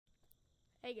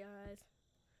Hey guys,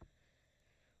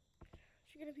 what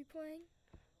you gonna be playing?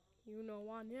 You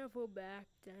know I never back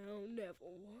down, never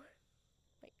what?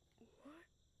 Wait, what?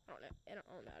 I don't know. I don't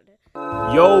know how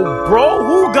to. Yo, bro,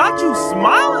 who got you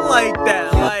smiling like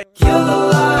that? Like, kill the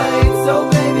lights, so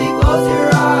baby, close your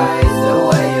eyes. The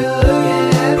way you're looking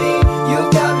at me, you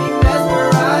got me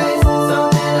mesmerized.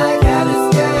 Something I can't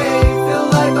escape. Feel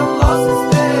like I'm lost in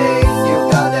space. You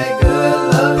got that good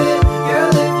loving,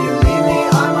 girl. If you leave me,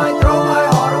 I might throw my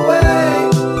heart away.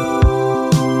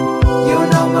 You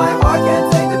know my heart can't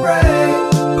take the break.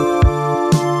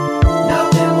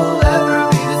 Nothing will ever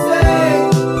be the same.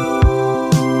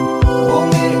 We'll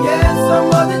meet again some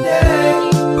other day.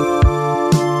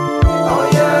 Oh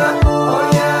yeah, oh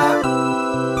yeah.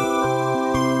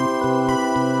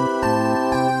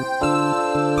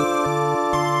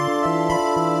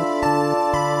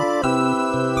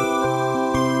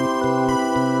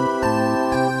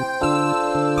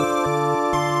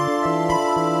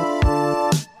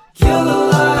 Kill the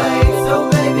lights, so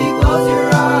baby, close your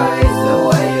eyes. The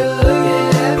way you're looking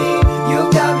at me, you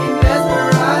got me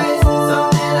mesmerized.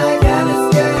 Something I can't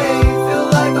escape. Feel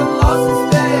like I'm lost in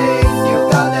space. You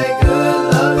got that good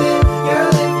loving,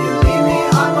 girl. If you leave me,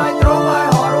 I might throw my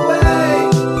heart away.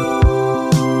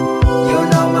 You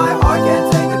know my heart can't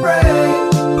take the break.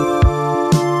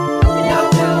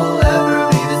 Nothing will ever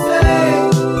be the same.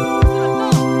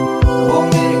 We'll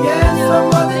meet again some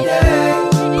other day.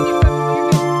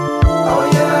 Oh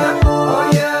yeah,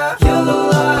 oh yeah. Kill the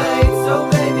lights, so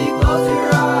baby, close your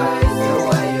eyes. The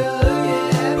way you're looking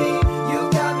at me, you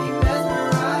got me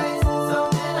mesmerized.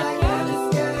 Something I can't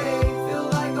escape. Feel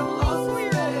like I'm lost in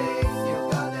space. You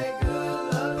got that good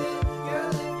loving,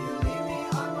 girl. If you leave me,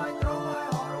 I might throw my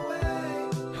heart away.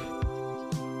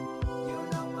 You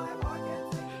know my heart can't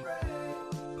take a break.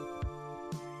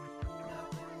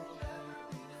 Nothing will ever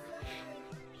be the same.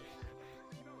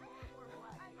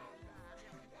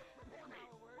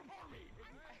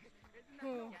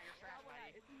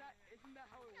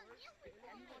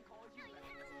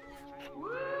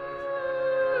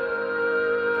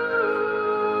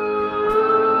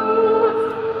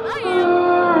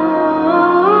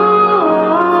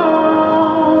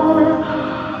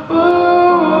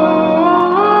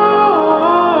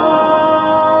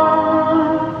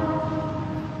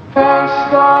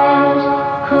 Past lives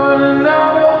could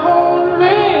never hold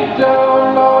me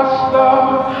down. Lost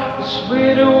love is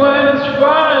sweeter when it's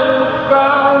finally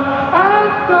found.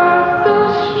 I got the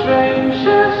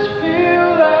strangest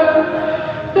feeling.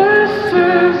 This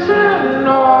isn't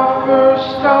our first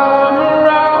time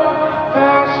around.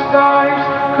 Past lives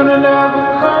could never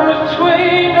come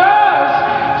between us.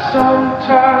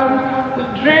 Sometimes the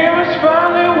dreamers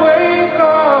finally wake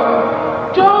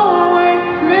up. Don't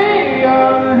wake me,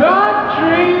 I'm not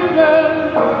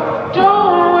dreaming.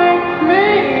 Don't wake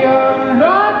me, I'm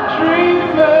not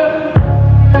dreaming.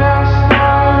 Past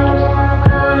lives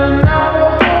could never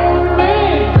hold me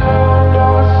down.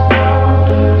 Lost love,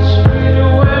 sweeter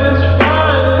when it's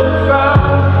finally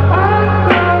found. I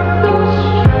got the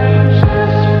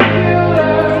strangest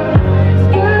feeling.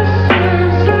 This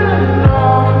isn't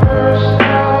our first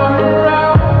time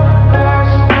around.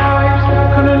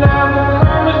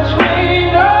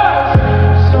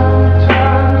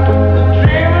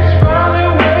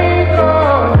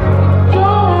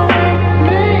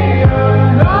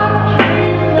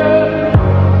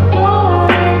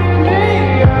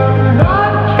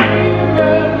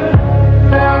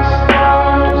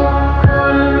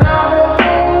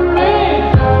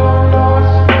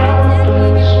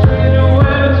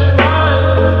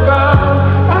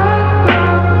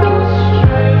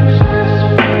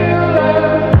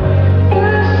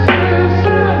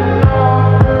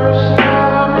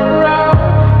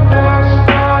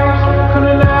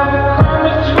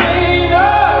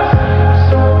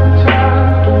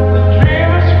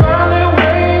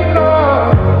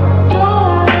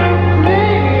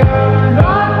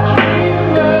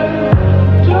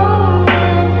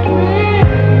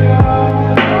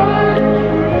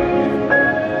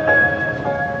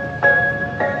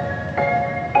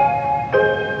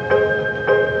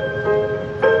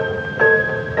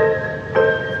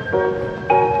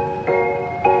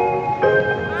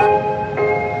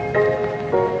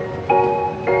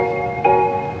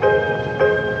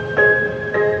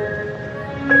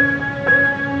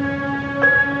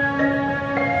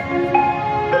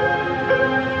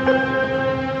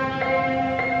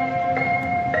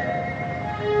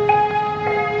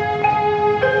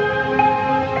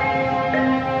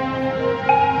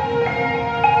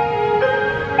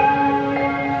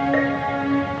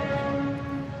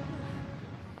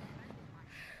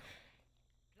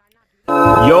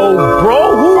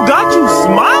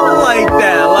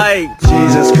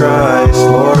 Christ,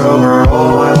 Lord over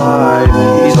all my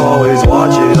life. He's always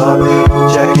watching on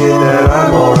me, checking that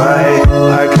I'm alright.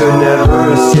 I could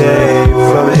never escape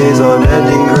from His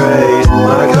unending grace.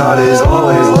 My God is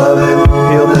always loving,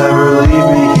 He'll never leave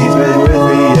me. He's been with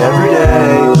me every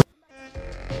day.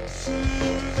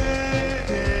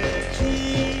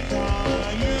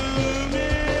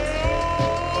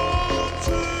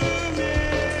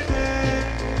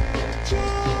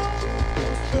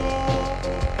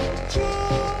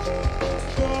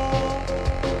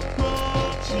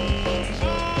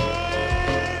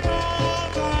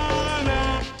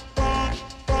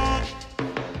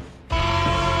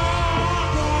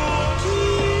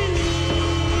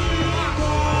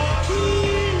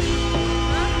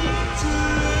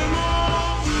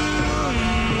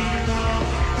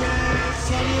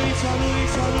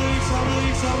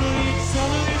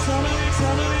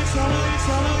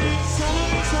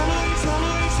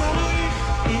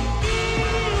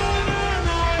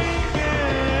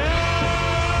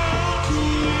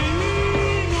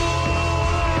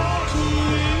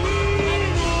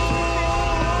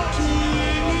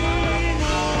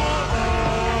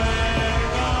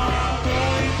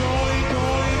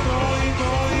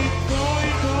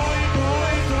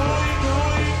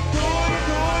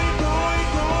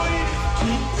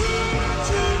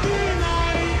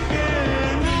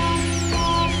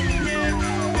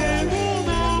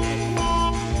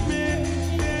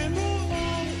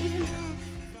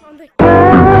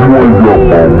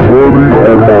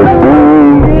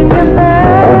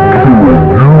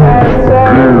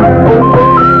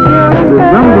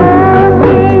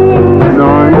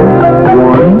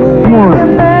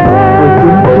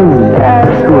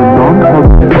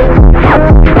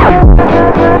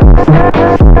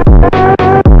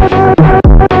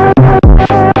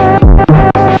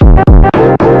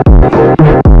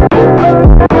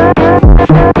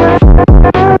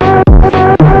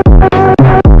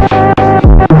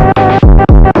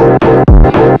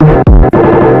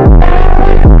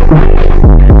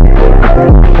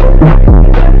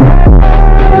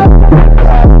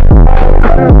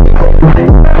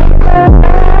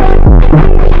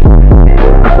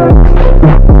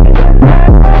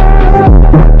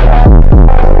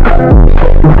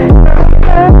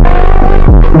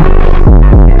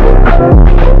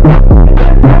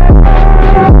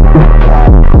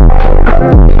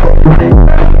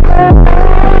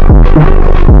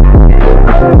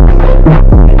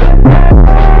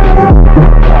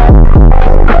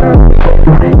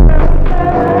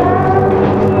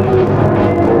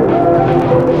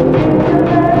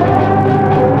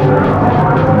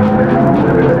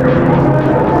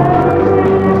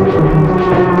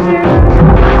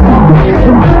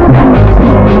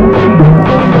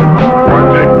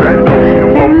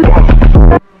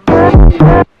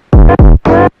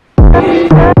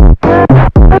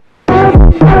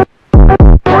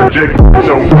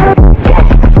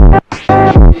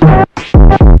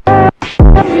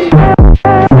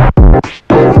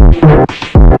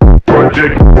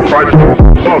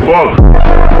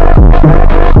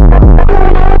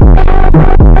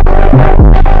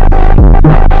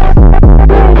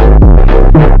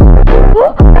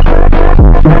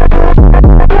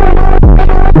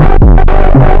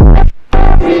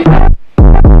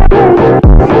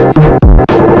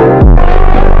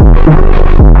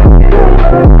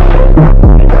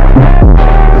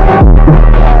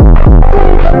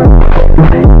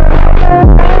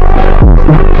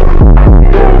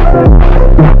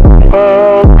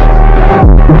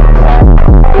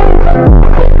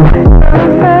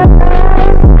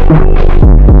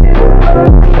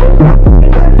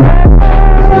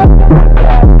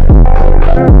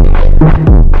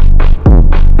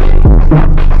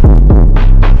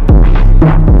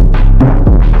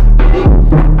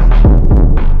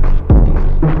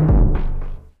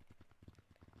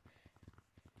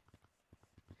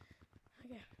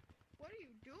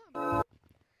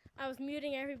 I was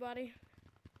muting everybody.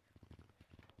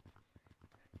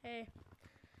 Hey,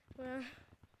 well,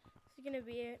 this is gonna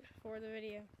be it for the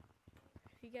video.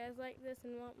 If you guys like this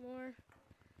and want more,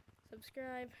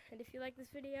 subscribe. And if you like this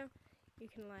video, you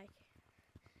can like.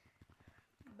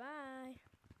 Bye.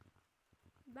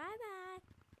 Bye-bye.